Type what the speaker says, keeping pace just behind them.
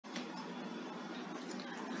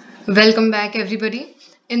Welcome back everybody.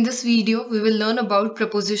 In this video, we will learn about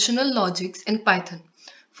propositional logics in Python.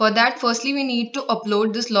 For that, firstly, we need to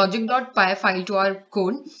upload this logic.py file to our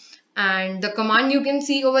code. And the command you can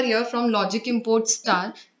see over here from logic import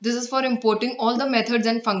star, this is for importing all the methods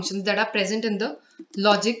and functions that are present in the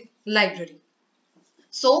logic library.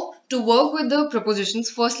 So to work with the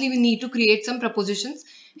propositions, firstly we need to create some propositions.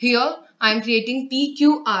 Here I am creating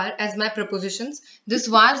PQR as my propositions. This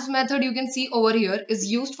vars method you can see over here is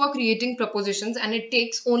used for creating propositions and it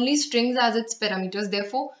takes only strings as its parameters.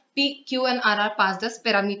 Therefore P, Q and R are passed as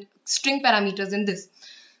string parameters in this.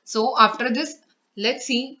 So after this, let's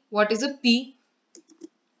see what is a P.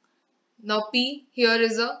 Now P here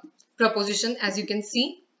is a proposition, as you can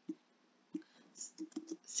see.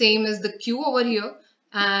 Same as the Q over here,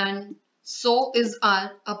 and so is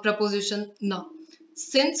our a proposition now.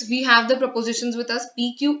 Since we have the propositions with us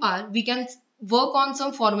PQR, we can work on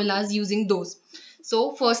some formulas using those.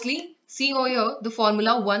 So firstly, see over here the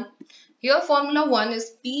formula 1. Here formula 1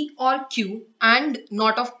 is P or Q and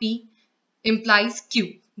not of P implies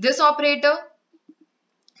Q. This operator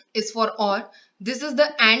is for or, this is the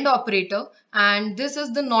and operator, and this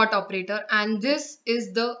is the not operator, and this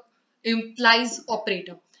is the implies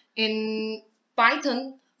operator. In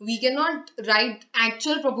Python, we cannot write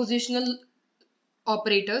actual propositional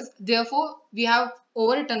operators, therefore we have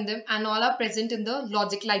overwritten them and all are present in the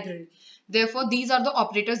logic library. Therefore these are the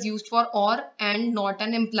operators used for or, and, not,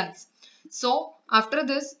 and implies. So after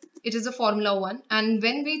this, it is a formula 1, and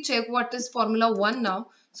when we check what is formula 1 now,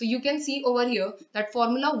 so you can see over here that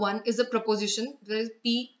formula 1 is a proposition where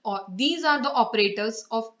P or these are the operators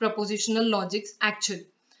of propositional logics actually.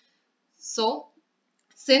 So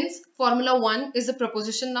since formula 1 is a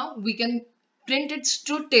proposition now, we can print its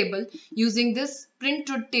truth table using this print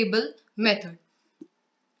truth table method.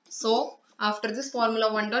 So after this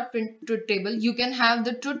formula 1 dot print truth table, you can have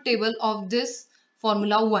the truth table of this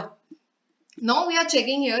formula 1. Now we are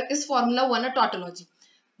checking here, is formula 1 a tautology?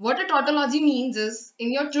 What a tautology means is,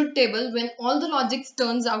 in your truth table, when all the logics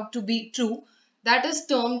turns out to be true, that is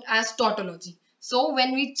termed as tautology. So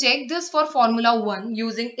when we check this for formula 1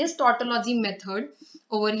 using is tautology method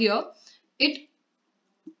over here, it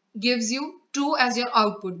gives you true as your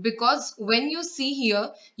output, because when you see here,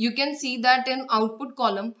 you can see that in output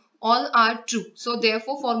column all are true. So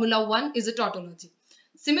therefore formula 1 is a tautology.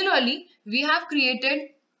 Similarly, we have created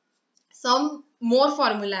some more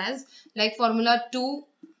formulas like formula 2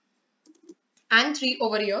 and 3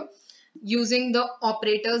 over here using the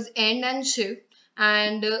operators and shift,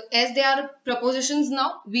 and as they are propositions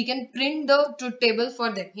now, we can print the truth table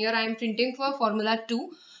for them. Here I am printing for formula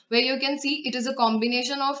 2, where you can see it is a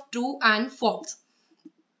combination of true and false.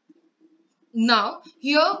 Now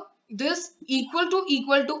here this equal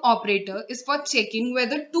to operator is for checking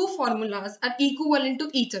whether two formulas are equivalent to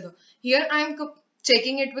each other. Here I am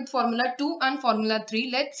checking it with formula 2 and formula 3.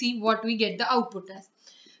 Let's see what we get the output as.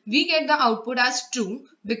 We get the output as true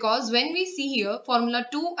because when we see here, formula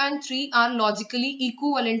 2 and 3 are logically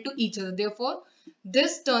equivalent to each other. Therefore,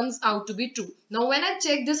 this turns out to be true. Now, when I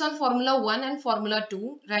check this on formula 1 and formula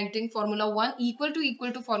 2, writing formula 1 equal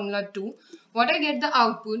to formula 2, what I get the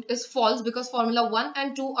output is false because formula 1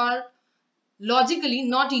 and 2 are logically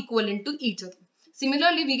not equivalent to each other.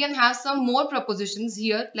 Similarly, we can have some more propositions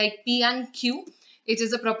here like P and Q. It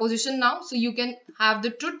is a proposition now, so you can have the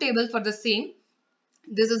truth table for the same.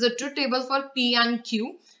 This is a truth table for P and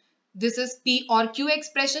Q. This is P or Q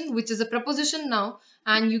expression, which is a proposition now,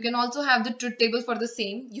 and you can also have the truth table for the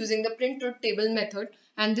same using the print truth table method,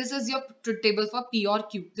 and this is your truth table for P or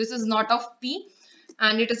Q. This is not of P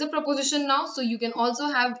and it is a proposition now, so you can also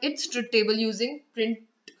have its truth table using print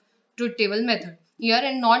truth table method. Here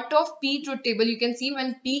in not of P truth table, you can see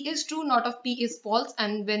when P is true, not of P is false,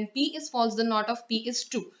 and when P is false, the not of P is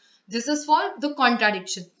true. This is for the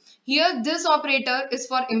contradiction. Here this operator is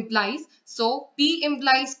for implies. So P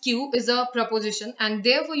implies Q is a proposition, and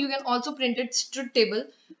therefore you can also print its truth table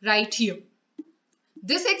right here.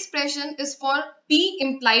 This expression is for P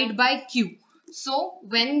implied by Q. So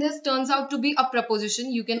when this turns out to be a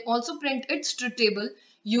proposition, you can also print its truth table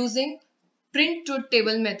using print truth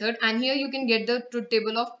table method, and here you can get the truth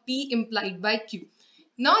table of P implied by Q.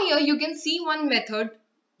 Now here you can see one method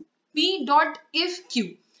P dot if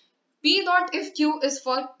Q. P dot if Q is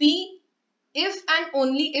for P if and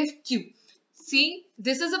only if Q. See,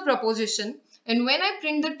 this is a proposition, and when I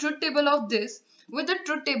print the truth table of this, with the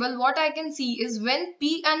truth table what I can see is when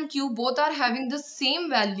P and Q both are having the same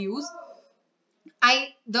values,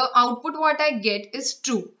 the output what I get is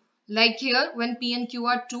true. Like here, when P and Q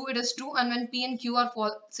are true, it is true, and when P and Q are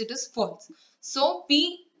false, it is false. So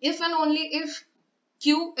P if and only if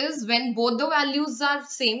Q is when both the values are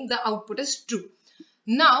same, the output is true.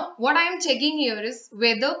 Now, what I am checking here is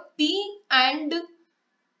whether P and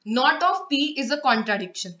not of P is a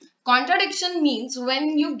contradiction. Contradiction means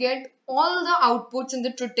when you get all the outputs in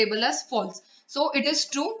the truth table as false. So it is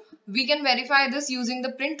true. We can verify this using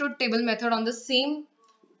the print truth table method on the same.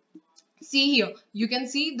 See here, you can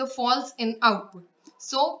see the false in output.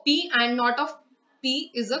 So P and not of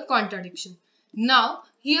P is a contradiction. Now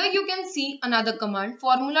here you can see another command,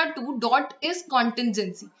 formula2 dot is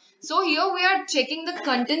contingency. So here we are checking the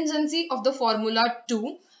contingency of the formula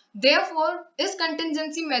 2. Therefore, is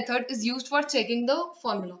contingency method is used for checking the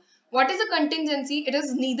formula. What is a contingency? It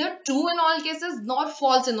is neither true in all cases nor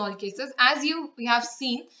false in all cases. As we have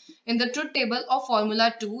seen in the truth table of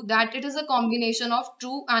formula 2 that it is a combination of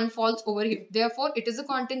true and false over here. Therefore, it is a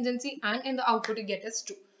contingency and in the output you get as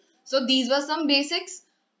true. So these were some basics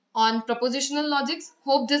on propositional logics.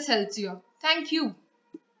 Hope this helps you. Thank you.